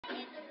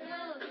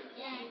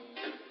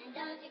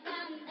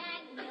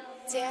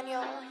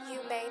Daniel, you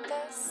made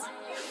this?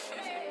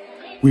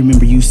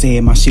 Remember you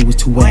said my shit was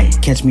too wet.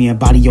 Catch me and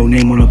body your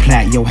name on a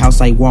plat. Yo, house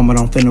like Walmart,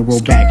 I'm finna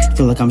roll back.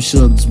 Feel like I'm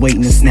shook, just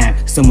waiting to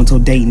snap. Someone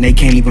told dating, they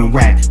can't even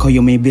rap. Call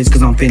your main bitch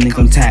cause I'm finna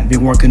come tap.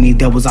 Been working these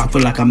doubles, I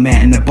feel like I'm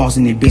mad. And the boss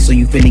in this bitch, so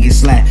you finna get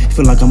slapped.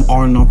 Feel like I'm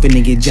R and I'm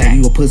finna get jacked.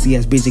 You a pussy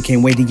ass bitch that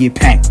can't wait to get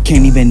packed.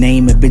 Can't even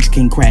name a bitch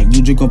can crack.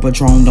 You drink on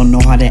Patron, don't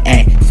know how to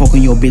act.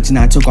 Fucking your bitch and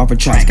I took off her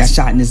tracks. Got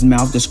shot in his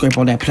mouth to scrape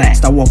all that plaque.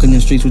 Start walking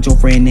the streets with your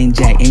friend named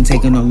Jack. Ain't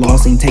taking no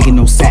loss, ain't taking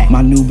no sack.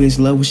 My new bitch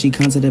love when she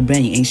come to the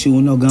bank. Ain't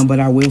shooting no gun, but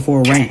I will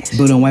for a rank.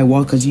 Building white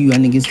wall cause you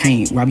niggas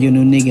can't. Rob your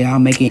new nigga, I'll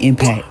make an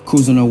impact.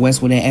 Cruising the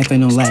west with that F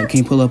and no lap.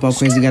 Can't pull up all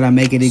crazy, gotta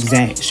make it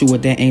exact. Shoot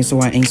with that aim so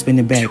I ain't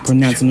spinning back.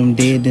 Pronouncing them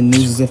dead, the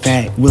news is a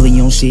fact. Willie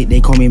on shit,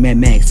 they call me Mad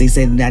Max. They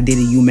said that I did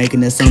it, you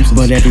making assumptions.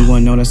 But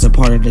everyone know that's a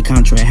part of the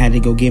contract. Had to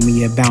go get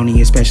me a bounty,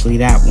 especially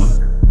that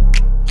one.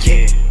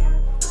 Yeah,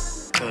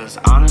 cause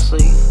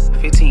honestly,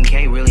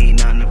 15K really ain't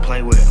nothing to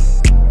play with.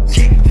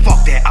 Yeah,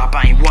 fuck that op,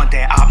 I ain't want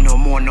that op no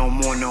more, no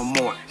more, no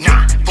more.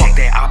 Nah, fuck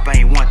that op, I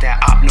ain't want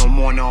that op no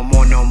more, no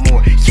more, no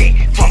more. Yeah,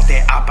 fuck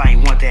that op, I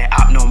ain't want that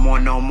op no more,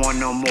 no more,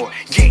 no more.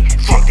 Yeah,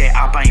 fuck that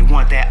op, I ain't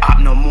want that op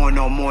no more,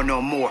 no more,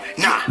 no more.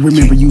 Nah.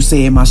 Remember you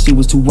said my shit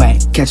was too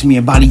whack. Catch me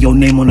and body your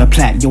name on a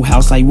plaque. Your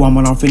house like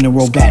Walmart, I'm finna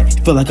roll back.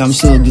 Feel like I'm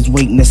shook, just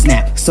waiting to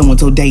snap. Someone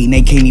told dating,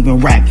 they can't even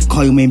rap.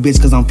 Call your main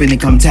bitch cause I'm finna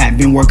come tap.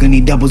 Been working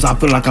these doubles, I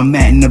feel like I'm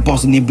mad. And the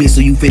boss in this bitch,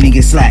 so you finna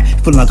get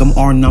slapped. Feel like I'm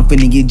R and I'm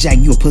finna get jacked.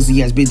 You a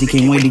pussy ass bitch that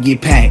can't wait to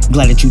get packed.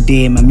 Glad that you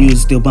dead, my music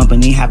still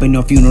bumping. Ain't happen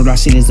no funeral, that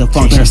shit is a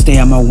function. Better stay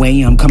out my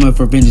way, I'm coming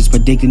for vengeance.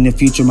 Predicting the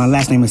future, my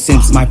last name is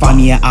Simpson. Might find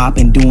me an op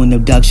and doing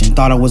abduction.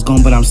 Thought I was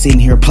gone, but I'm sitting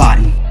here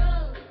plotting.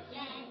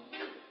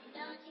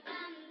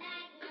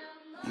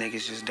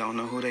 Niggas just don't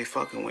know who they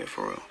fucking with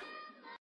for real.